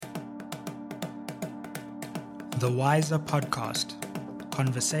The WiSER Podcast.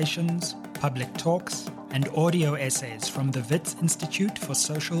 Conversations, public talks, and audio essays from the Wits Institute for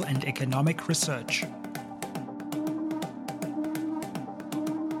Social and Economic Research.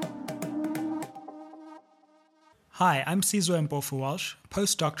 Hi, I'm Sizwe Mpofu-Walsh,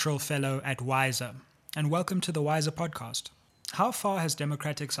 Postdoctoral Fellow at WiSER, and welcome to the WiSER Podcast. How far has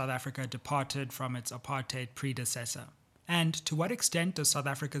democratic South Africa departed from its apartheid predecessor? And to what extent does South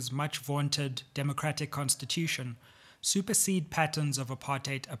Africa's much vaunted democratic constitution supersede patterns of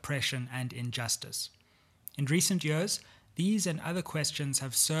apartheid oppression and injustice? In recent years, these and other questions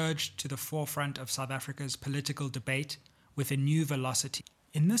have surged to the forefront of South Africa's political debate with a new velocity.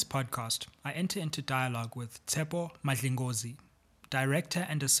 In this podcast, I enter into dialogue with Tshepo Madlingozi, Director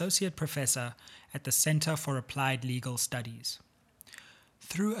and Associate Professor at the Center for Applied Legal Studies.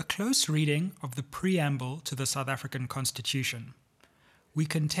 Through a close reading of the Preamble to the South African Constitution, we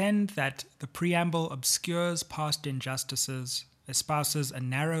contend that the Preamble obscures past injustices, espouses a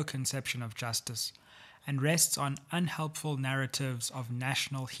narrow conception of justice, and rests on unhelpful narratives of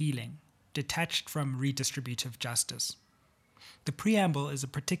national healing, detached from redistributive justice. The Preamble is a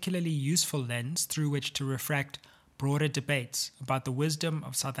particularly useful lens through which to refract broader debates about the wisdom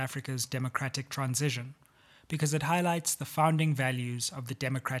of South Africa's democratic transition, because it highlights the founding values of the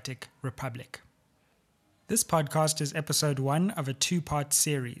democratic republic. This podcast is episode 1 of a 2-part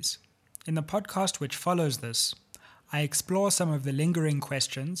series. In the podcast which follows this, I explore some of the lingering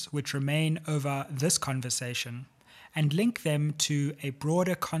questions which remain over this conversation and link them to a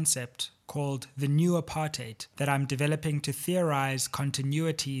broader concept called the new apartheid that I'm developing to theorize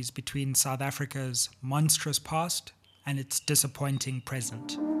continuities between South Africa's monstrous past and its disappointing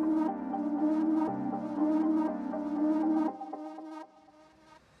present.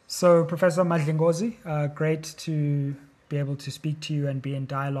 So, Professor Madlingozi, great to be able to speak to you and be in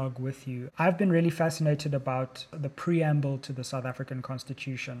dialogue with you. I've been really fascinated about the preamble to the South African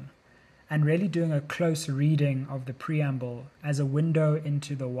Constitution and really doing a close reading of the preamble as a window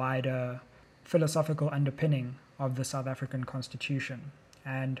into the wider philosophical underpinning of the South African Constitution.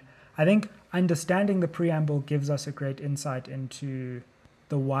 And I think understanding the preamble gives us a great insight into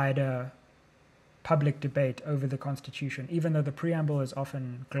the wider public debate over the Constitution, even though the preamble is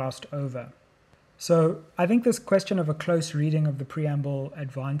often glossed over. So I think this question of a close reading of the preamble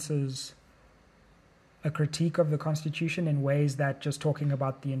advances a critique of the Constitution in ways that just talking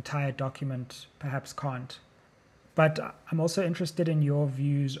about the entire document perhaps can't. But I'm also interested in your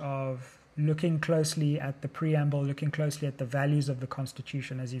views of looking closely at the preamble, looking closely at the values of the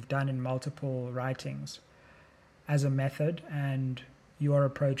Constitution, as you've done in multiple writings, as a method, and your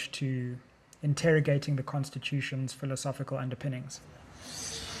approach to interrogating the Constitution's philosophical underpinnings.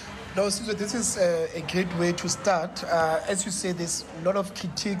 No, Sizwe, this is a great way to start. As you say, there's a lot of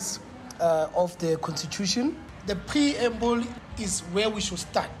critiques of the Constitution. The preamble is where we should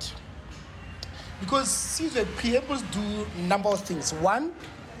start. Because Sizwe, preambles do a number of things. One,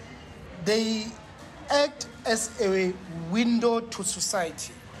 they act as a window to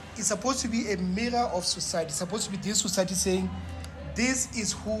society. It's supposed to be a mirror of society. It's supposed to be this society saying, this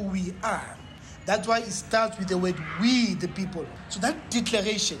is who we are. That's why it starts with the word we, the people. So that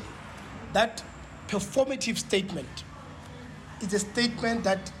declaration, that performative statement, is a statement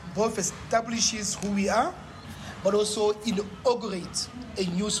that both establishes who we are, but also inaugurates a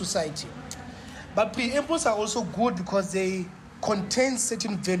new society. But preambles are also good because they contain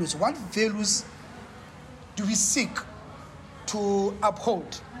certain values. What values do we seek to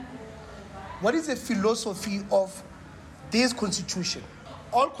uphold? What is the philosophy of this constitution?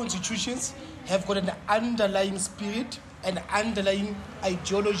 All constitutions have got an underlying spirit, an underlying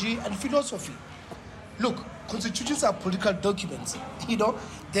ideology and philosophy. Look, constitutions are political documents,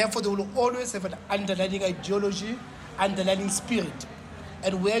 therefore they will always have an underlying ideology, underlying spirit.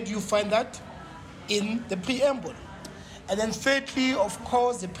 And where do you find that? In the preamble. And then thirdly, of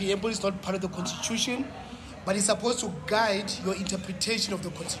course, the preamble is not part of the Constitution, but it's supposed to guide your interpretation of the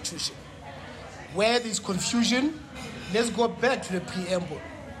Constitution. Where there's confusion, let's go back to the preamble.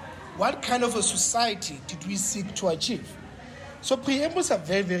 What kind of a society did we seek to achieve? So preambles are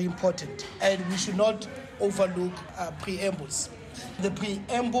very, very important, and we should not overlook preambles. The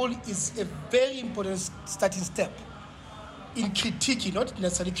preamble is a very important starting step in critiquing, not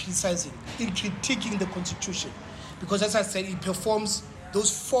necessarily criticizing, in critiquing the Constitution. Because as I said, it performs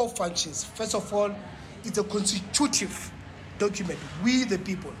those 4 functions. First of all, it's a constitutive document, we the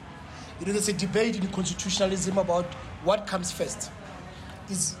people. There's a debate in constitutionalism about what comes first.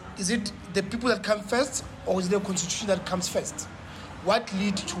 Is it the people that come first, or is it the constitution that comes first? What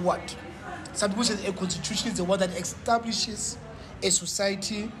leads to what? Some people say a constitution is the one that establishes a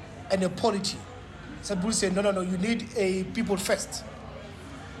society and a polity. Some people say, no, you need a people first.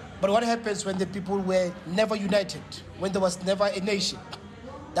 But what happens when the people were never united, when there was never a nation?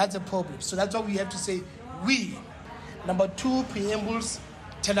 That's a problem. So that's why we have to say we. Number 2, preambles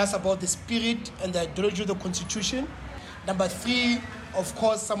tell us about the spirit and the ideology of the Constitution. Number 3, of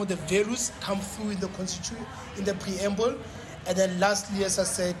course, some of the values come through in the Constitution, in the preamble. And then lastly, as I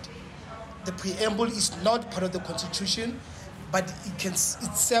said, the preamble is not part of the Constitution, but it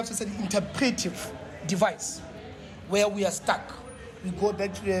serves as an interpretive device where we are stuck. We go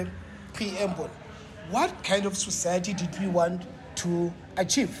back to the preamble. What kind of society did we want to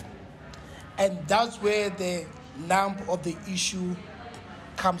achieve? And that's where the nub of the issue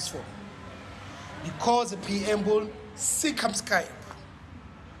comes from. Because the preamble circumscribes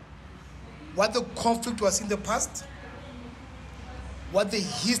what the conflict was in the past, what the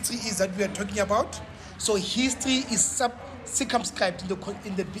history is that we are talking about. So history is circumscribed in the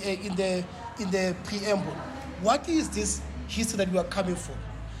preamble. What is this history that we are coming from?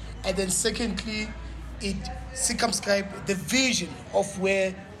 And then secondly, it circumscribes the vision of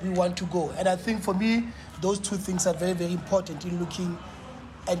where we want to go. And I think for me, those two things are very, very important in looking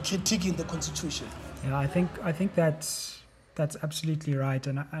and critiquing the Constitution. Yeah, I think that's absolutely right,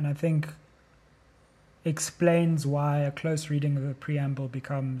 and I think explains why a close reading of the preamble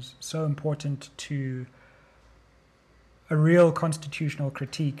becomes so important to a real constitutional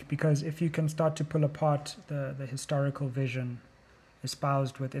critique, because if you can start to pull apart the historical vision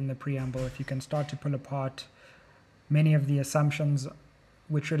espoused within the preamble, if you can start to pull apart many of the assumptions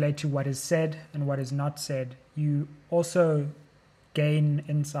which relate to what is said and what is not said, you also gain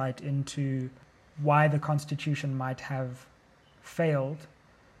insight into why the Constitution might have failed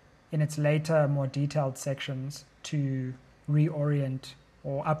in its later, more detailed sections to reorient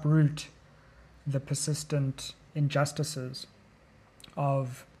or uproot the persistent injustices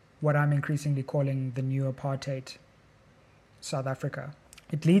of what I'm increasingly calling the new apartheid South Africa.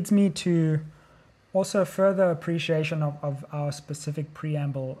 It leads me to also further appreciation of our specific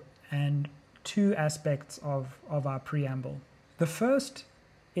preamble and two aspects of our preamble. The first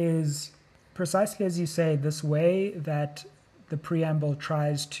is precisely as you say, this way that the preamble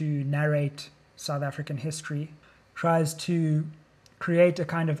tries to narrate South African history, tries to create a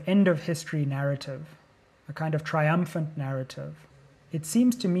kind of end of history narrative, a kind of triumphant narrative. It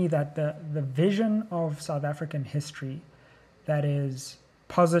seems to me that the vision of South African history that is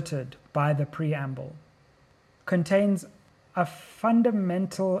posited by the preamble contains a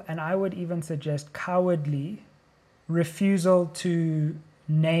fundamental, and I would even suggest cowardly, refusal to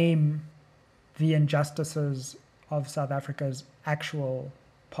name the injustices of South Africa's actual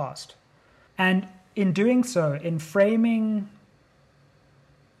past. And in doing so, in framing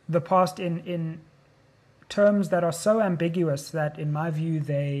the past in terms that are so ambiguous that, in my view,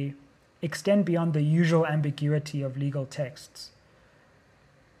 they extend beyond the usual ambiguity of legal texts,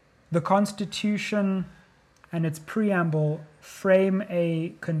 the Constitution and its preamble frame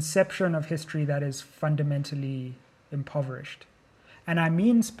a conception of history that is fundamentally impoverished. And I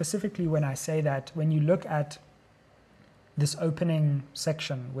mean specifically when I say that, when you look at this opening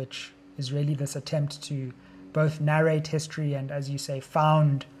section, which is really this attempt to both narrate history and, as you say,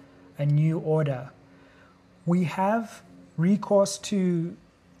 found a new order, we have recourse to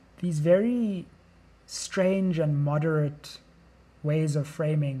these very strange and moderate ways of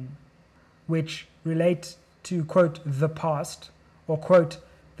framing, which relate to, quote, the past, or, quote,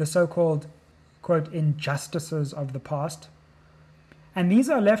 the so-called, quote, injustices of the past. And these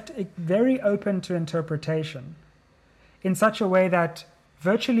are left very open to interpretation in such a way that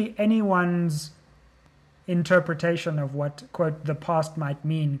virtually anyone's interpretation of what, quote, the past might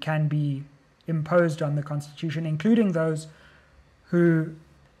mean can be imposed on the Constitution, including those who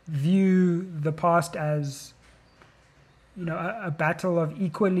view the past as, you know, a battle of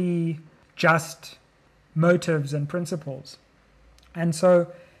equally just motives and principles. And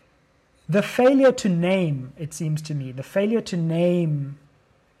so the failure to name, it seems to me, the failure to name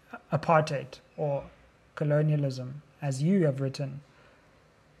apartheid or colonialism, as you have written,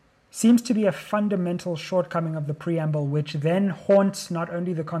 seems to be a fundamental shortcoming of the preamble, which then haunts not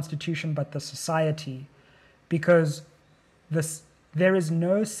only the Constitution but the society, because there is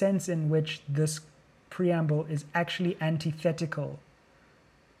no sense in which this preamble is actually antithetical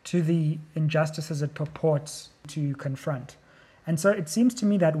to the injustices it purports to confront. And so it seems to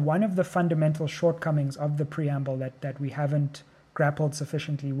me that one of the fundamental shortcomings of the preamble that we haven't grappled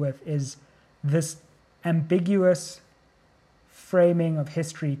sufficiently with is this ambiguous framing of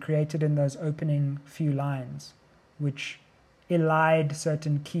history created in those opening few lines, which elide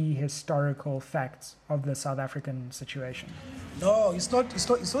certain key historical facts of the South African situation? No, it's not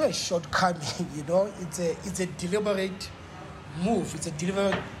a shortcoming, it's a deliberate move, it's a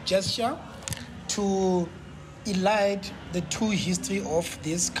deliberate gesture to elide the true history of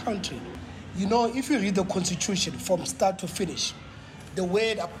this country. If you read the Constitution from start to finish, the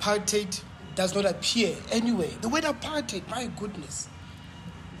word apartheid does not appear anywhere. The word apartheid, my goodness.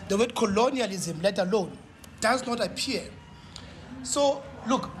 The word colonialism, let alone, does not appear. So,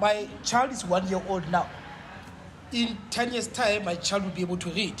 look, my child is 1 year old now. In 10 years' time, my child will be able to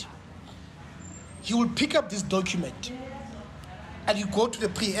read. He will pick up this document and you go to the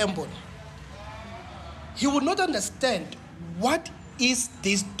preamble. He will not understand what is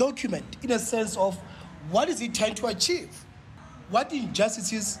this document in a sense of what is it trying to achieve? What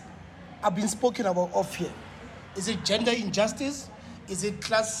injustices are being spoken about of here? Is it gender injustice? Is it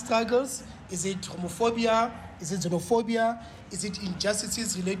class struggles? Is it homophobia? Is it xenophobia? Is it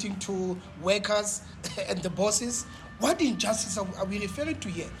injustices relating to workers and the bosses? What injustice are we referring to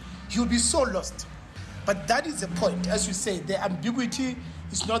here? He will be so lost. But that is the point. As you say, the ambiguity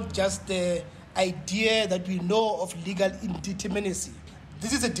is not just the idea that we know of legal indeterminacy.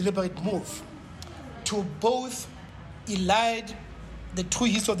 This is a deliberate move to both elide the true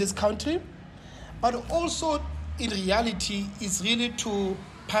history of this country, but also in reality is really to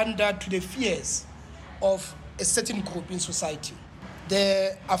pander to the fears of a certain group in society.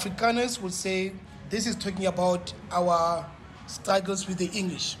 The Afrikaners will say this is talking about our struggles with the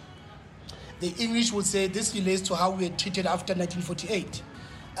English. The English will say this relates to how we were treated after 1948.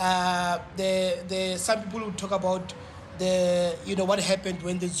 Some people will talk about what happened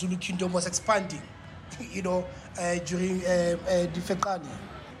when the Zulu kingdom was expanding, during the Fekani.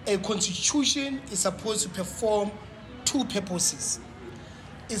 A constitution is supposed to perform two purposes.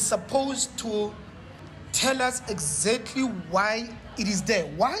 It's supposed to tell us exactly why it is there.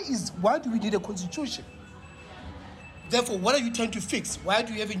 Why do we need a constitution? Therefore, what are you trying to fix? Why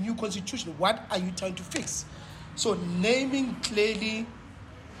do you have a new constitution? What are you trying to fix? So naming clearly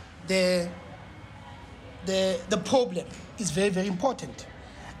the problem is very, very important.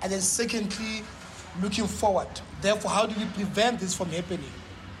 And then secondly, looking forward. Therefore, how do we prevent this from happening?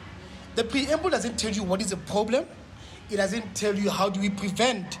 The preamble doesn't tell you what is the problem. It doesn't tell you how do we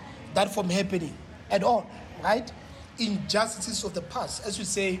prevent that from happening at all, right? Injustices of the past. As you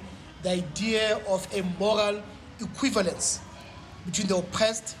say, the idea of a moral equivalence between the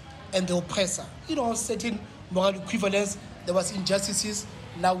oppressed and the oppressor. Certain moral equivalence, there was injustices,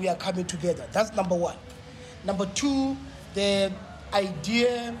 now we are coming together. That's number one. Number two, the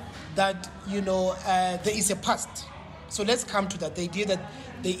idea that, there is a past. So let's come to that, the idea that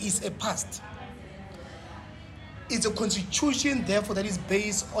there is a past. It's a constitution, therefore, that is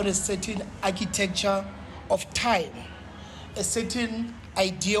based on a certain architecture of time, a certain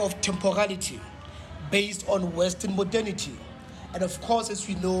idea of temporality based on Western modernity. And of course, as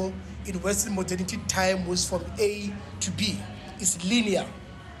we know, in Western modernity, time moves from A to B. It's linear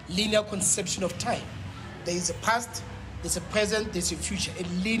conception of time. There is a past, there's a present, there's a future, a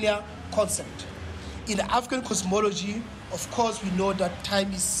linear concept. In the African cosmology, of course, we know that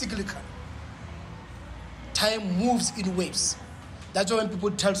time is cyclical. Time moves in waves. That's why when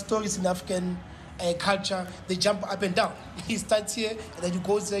people tell stories in African culture, they jump up and down. He starts here, and then he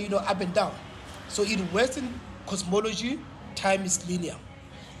goes there, up and down. So in Western cosmology, time is linear.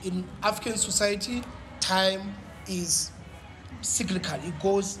 In African society, time is cyclical. It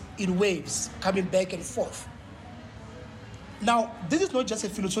goes in waves, coming back and forth. Now, this is not just a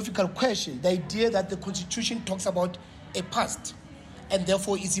philosophical question. The idea that the Constitution talks about a past and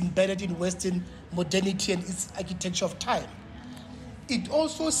therefore is embedded in Western modernity and its architecture of time. It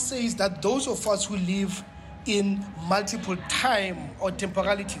also says that those of us who live in multiple time or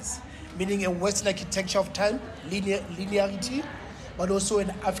temporalities, meaning a Western architecture of time, linearity, but also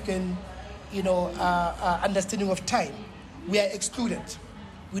an African, understanding of time, we are excluded.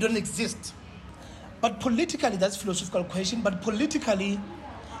 We don't exist. But politically, that's a philosophical question, but politically,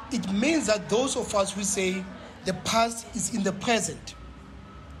 it means that those of us who say the past is in the present,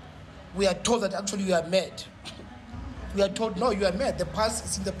 we are told that actually you are mad. We are told, no, you are mad. The past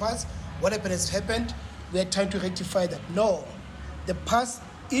is in the past. What happened has happened. We are trying to rectify that. No, the past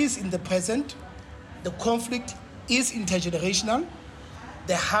is in the present. The conflict is intergenerational.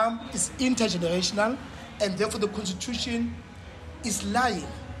 The harm is intergenerational. And therefore the Constitution is lying.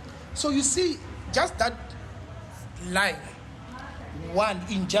 So you see, just that line, one,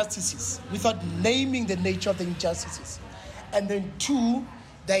 injustices, without naming the nature of the injustices. And then two,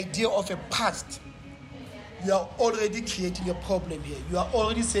 the idea of a past. You are already creating a problem here. You are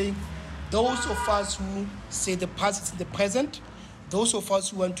already saying those of us who say the past is in the present, those of us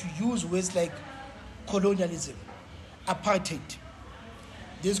who want to use words like colonialism, apartheid,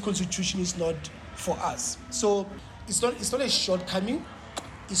 this constitution is not for us. So it's not a shortcoming,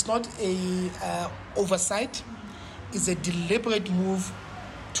 it's not a oversight, it's a deliberate move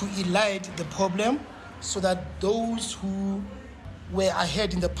to elide the problem so that those who were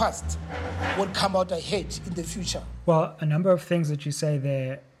ahead in the past will come out ahead in the future. Well, a number of things that you say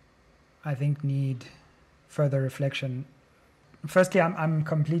there, I think, need further reflection. Firstly, I'm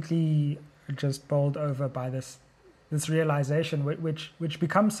completely just bowled over by this realization, which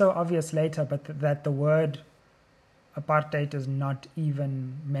becomes so obvious later, but that the word apartheid is not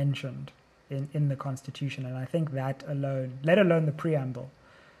even mentioned in the Constitution. And I think that alone, let alone the preamble,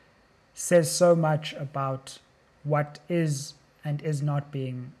 says so much about what is and is not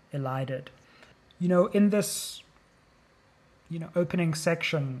being elided. In this, opening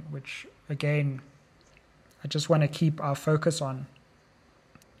section, which again, I just want to keep our focus on,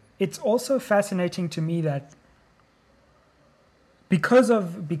 it's also fascinating to me that because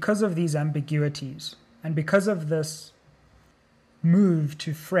of these ambiguities and because of this move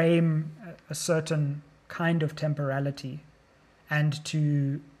to frame a certain kind of temporality and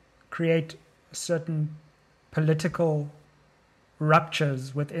to create certain political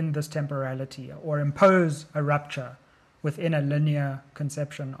ruptures within this temporality, or impose a rupture within a linear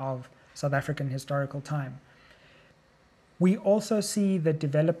conception of South African historical time, we also see the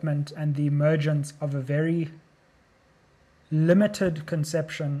development and the emergence of a very limited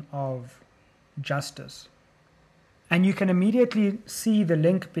conception of justice. And you can immediately see the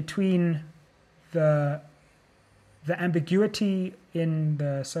link between the ambiguity in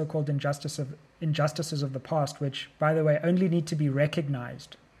the so-called injustices of the past, which, by the way, only need to be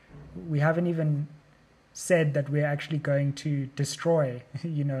recognized. We haven't even said that we're actually going to destroy,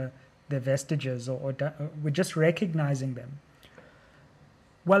 the vestiges, or we're just recognizing them.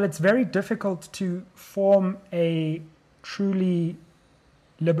 Well, it's very difficult to form a truly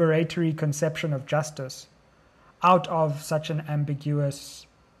liberatory conception of justice out of such an ambiguous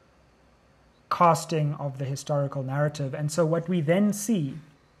casting of the historical narrative. And so what we then see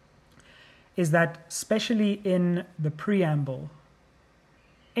is that, especially in the preamble,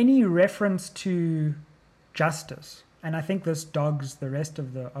 any reference to justice, and I think this dogs the rest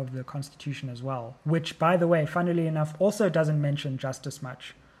of the Constitution as well, which, by the way, funnily enough, also doesn't mention justice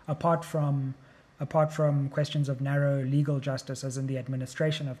much, apart from questions of narrow legal justice, as in the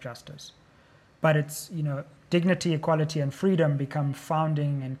administration of justice. But it's, dignity, equality, and freedom become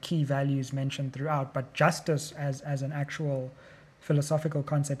founding and key values mentioned throughout. But justice as an actual philosophical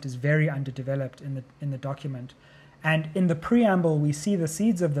concept is very underdeveloped in the document. And in the preamble, we see the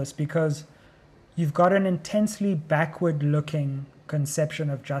seeds of this, because you've got an intensely backward-looking conception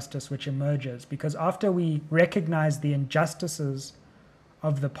of justice which emerges. Because after we recognize the injustices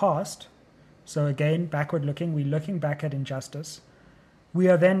of the past, so again, backward-looking, we're looking back at injustice, we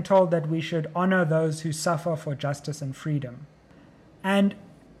are then told that we should honor those who suffer for justice and freedom. And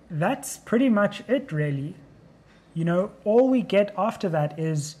that's pretty much it, really. All we get after that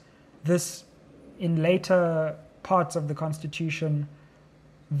is this, in later parts of the Constitution,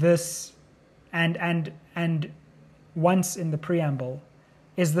 this, and once in the preamble,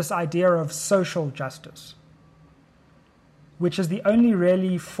 is this idea of social justice, which is the only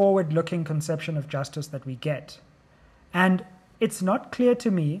really forward-looking conception of justice that we get. And it's not clear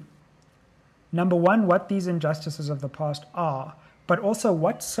to me, number one, what these injustices of the past are, but also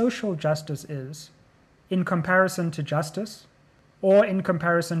what social justice is in comparison to justice, or in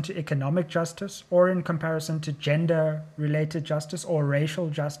comparison to economic justice, or in comparison to gender-related justice or racial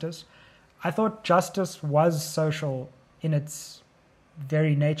justice. I thought justice was social in its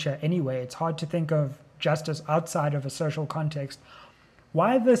very nature anyway. It's hard to think of justice outside of a social context.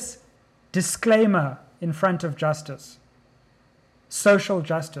 Why this disclaimer in front of justice? Social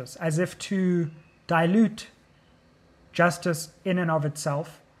justice, as if to dilute justice in and of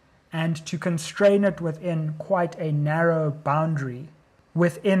itself and to constrain it within quite a narrow boundary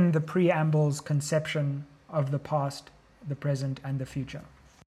within the preamble's conception of the past, the present, and the future.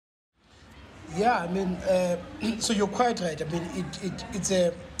 Yeah, so you're quite right.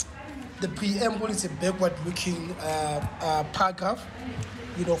 The preamble is a backward-looking paragraph,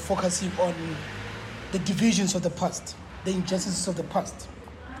 focusing on the divisions of the past, the injustices of the past.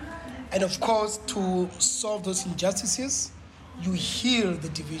 And of course, to solve those injustices, you heal the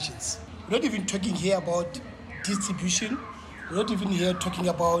divisions. We're not even talking here about distribution. We're not even here talking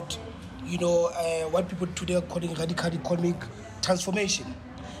about, what people today are calling radical economic transformation.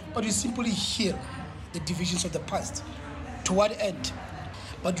 But you simply heal the divisions of the past. To what end?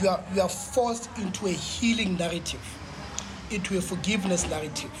 but you are forced into a healing narrative, into a forgiveness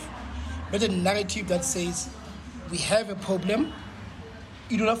narrative, not a narrative that says we have a problem.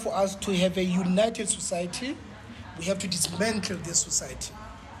 In order for us to have a united society, we have to dismantle this society.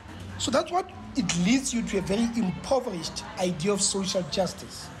 So that's what it leads you to a very impoverished idea of social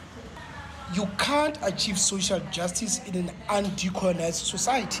justice. You can't achieve social justice in an undecolonized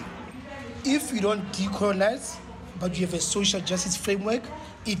society. If you don't decolonize, but you have a social justice framework,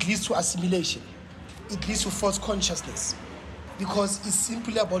 it leads to assimilation. It leads to false consciousness, because it's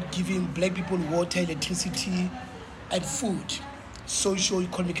simply about giving black people water, electricity, and food,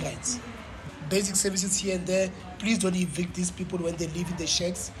 socio-economic rights. Basic services here and there. Please don't evict these people when they live in the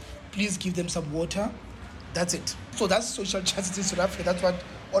shacks. Please give them some water. That's it. So that's social justice in South Africa. That's what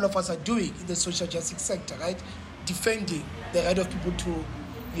all of us are doing in the social justice sector, right? Defending the right of people to,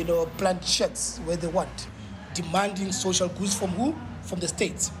 plant shacks where they want. Demanding social goods from who? From the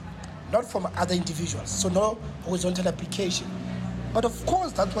states, not from other individuals. So no horizontal application. But of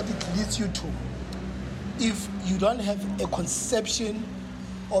course, that's what it leads you to. If you don't have a conception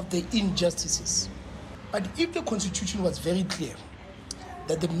of the injustices. But if the Constitution was very clear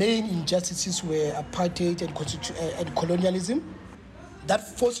that the main injustices were apartheid and colonialism,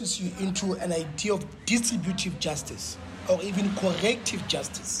 that forces you into an idea of distributive justice or even corrective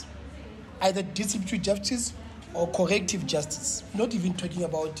justice. Either distributive justice or corrective justice. Not even talking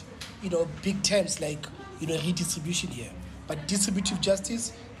about, big terms like, redistribution here. But distributive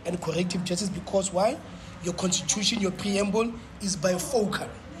justice and corrective justice, because why? Your constitution, your preamble is bifocal.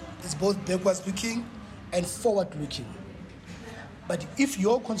 It's both backwards looking and forward looking. But if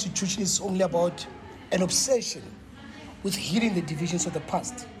your constitution is only about an obsession with healing the divisions of the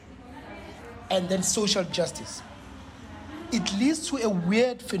past and then social justice, it leads to a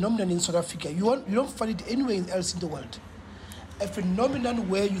weird phenomenon in South Africa. You don't find it anywhere else in the world. A phenomenon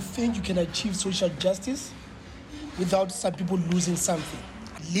where you think you can achieve social justice without some people losing something,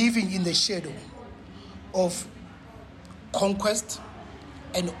 living in the shadow of conquest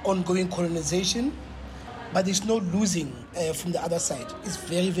and ongoing colonization, but there's no losing from the other side. It's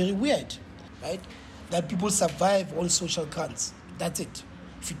very, very weird, right? That people survive on social grants. That's it.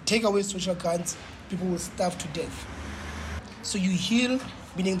 If you take away social grants, people will starve to death. So you heal,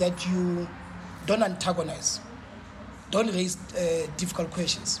 meaning that you don't antagonize, don't raise difficult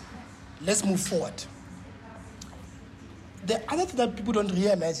questions. Let's move forward. The other thing that people don't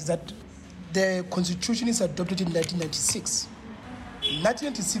realize is that the Constitution is adopted in 1996.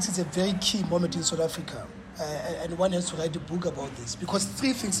 1996 is a very key moment in South Africa, and one has to write a book about this, because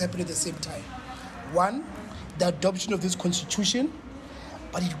three things happen at the same time. One, the adoption of this Constitution,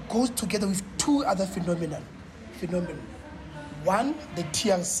 but it goes together with two other phenomena. One, the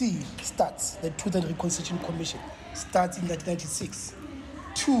TRC starts, the Truth and Reconciliation Commission, starts in 1996.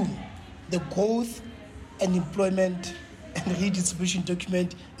 Two, the Growth and Employment and Redistribution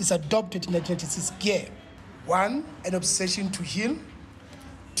Document is adopted in 1996. Gear. One, an obsession to heal.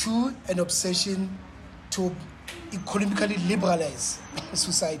 Two, an obsession to economically liberalize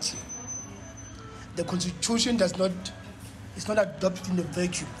society. The Constitution is not adopted in a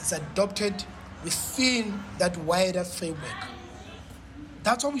vacuum. It's adopted within that wider framework.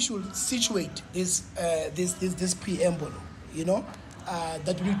 That's how we should situate this preamble,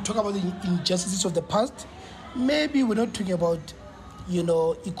 that when we talk about the injustices of the past, maybe we're not talking about,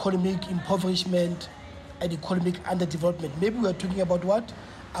 economic impoverishment and economic underdevelopment. Maybe we're talking about what?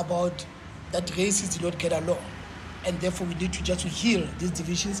 About that races did not get along. And therefore we need to just heal these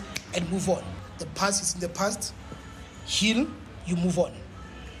divisions and move on. The past is in the past. Heal, you move on.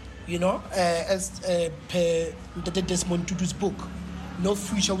 As per Desmond Tutu's book, no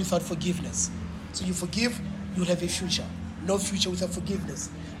future without forgiveness. So you forgive, you'll have a future. No future without forgiveness.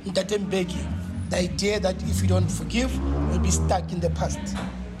 Mbembe, the idea that if you don't forgive, you'll be stuck in the past.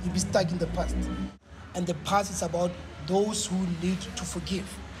 You'll be stuck in the past. And the past is about those who need to forgive.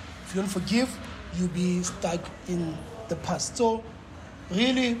 If you don't forgive, you'll be stuck in the past. So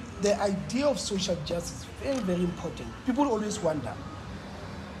really, the idea of social justice is very, very important. People always wonder,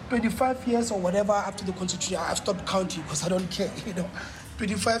 25 years or whatever after the Constitution, I've stopped counting because I don't care,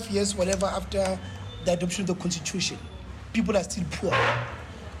 25 years, whatever, after the adoption of the Constitution, people are still poor.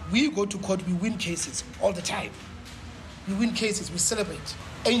 We go to court, we win cases all the time. We win cases, we celebrate.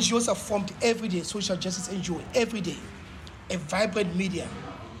 NGOs are formed every day, social justice NGO, every day. A vibrant media,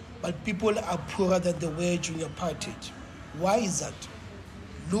 but people are poorer than they were during apartheid. Why is that?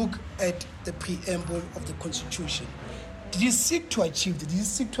 Look at the preamble of the Constitution. Did he seek to achieve? Did he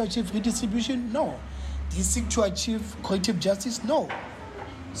seek to achieve redistribution? No. Did he seek to achieve corrective justice? No.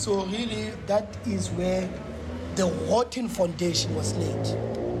 So really, that is where the the rotten foundation was laid.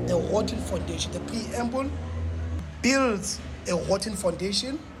 The rotten foundation. The preamble builds a rotten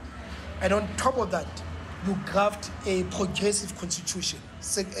foundation, and on top of that, you graft a progressive constitution,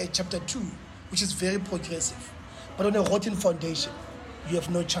 chapter 2, which is very progressive. But on a rotten foundation, you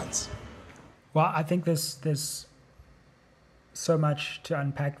have no chance. Well, I think there's so much to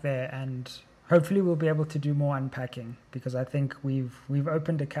unpack there, and hopefully we'll be able to do more unpacking, because I think we've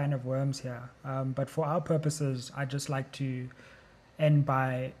opened a can of worms here. But for our purposes, I'd just like to end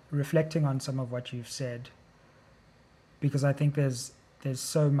by reflecting on some of what you've said, because I think there's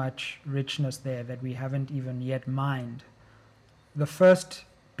so much richness there that we haven't even yet mined. The first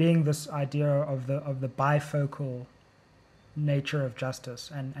being this idea of the bifocal nature of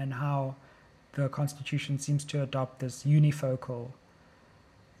justice, and how the Constitution seems to adopt this unifocal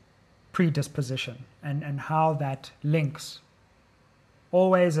predisposition, and how that links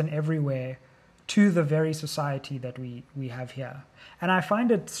always and everywhere to the very society that we have here. And I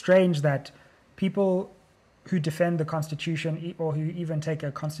find it strange that people who defend the Constitution, or who even take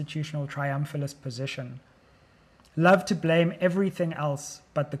a constitutional triumphalist position, love to blame everything else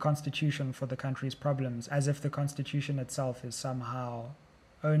but the Constitution for the country's problems, as if the Constitution itself is somehow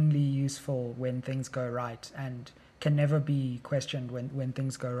only useful when things go right and can never be questioned when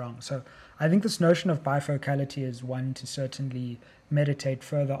things go wrong. So I think this notion of bifocality is one to certainly meditate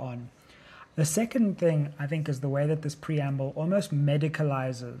further on. The second thing, I think, is the way that this preamble almost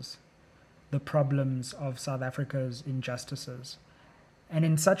medicalizes the problems of South Africa's injustices, and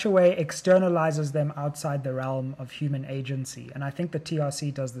in such a way externalizes them outside the realm of human agency. And I think the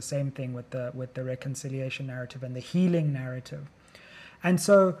TRC does the same thing with the reconciliation narrative and the healing narrative. And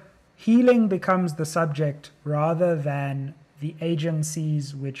so healing becomes the subject rather than the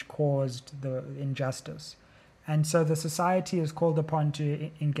agencies which caused the injustice. And so the society is called upon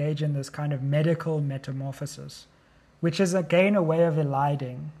to engage in this kind of medical metamorphosis, which is again a way of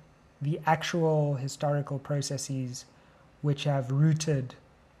eliding the actual historical processes which have rooted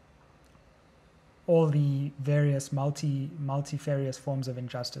all the various multifarious forms of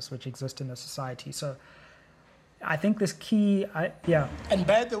injustice which exist in the society. So I think this key, yeah. And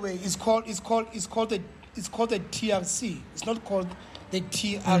by the way, it's called the TRC. It's not called the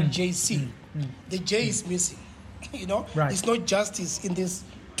TRJC. The J is missing. Right. It's not justice in this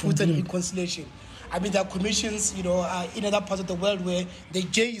truth and reconciliation. I mean, there are commissions, in other parts of the world where the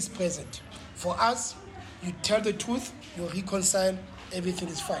J is present. For us, you tell the truth, you reconcile, everything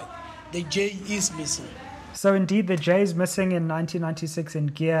is fine. The J is missing. So indeed, the J is missing in 1996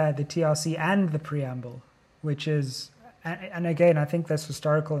 in GEAR, the TRC, and the Preamble, which is, and again, I think this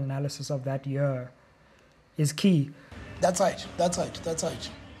historical analysis of that year is key. That's right.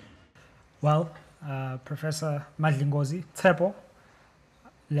 Well, Professor Madlingozi, Tshepo,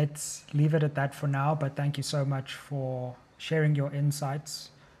 let's leave it at that for now, but thank you so much for sharing your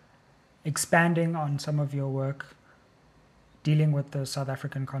insights, expanding on some of your work, dealing with the South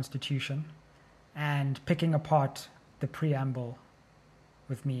African Constitution, and picking apart the preamble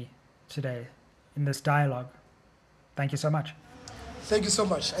with me today in this dialogue. Thank you so much. Thank you so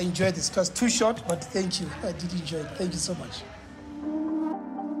much. I enjoyed this. It was too short, but thank you. I did enjoy it. Thank you so much.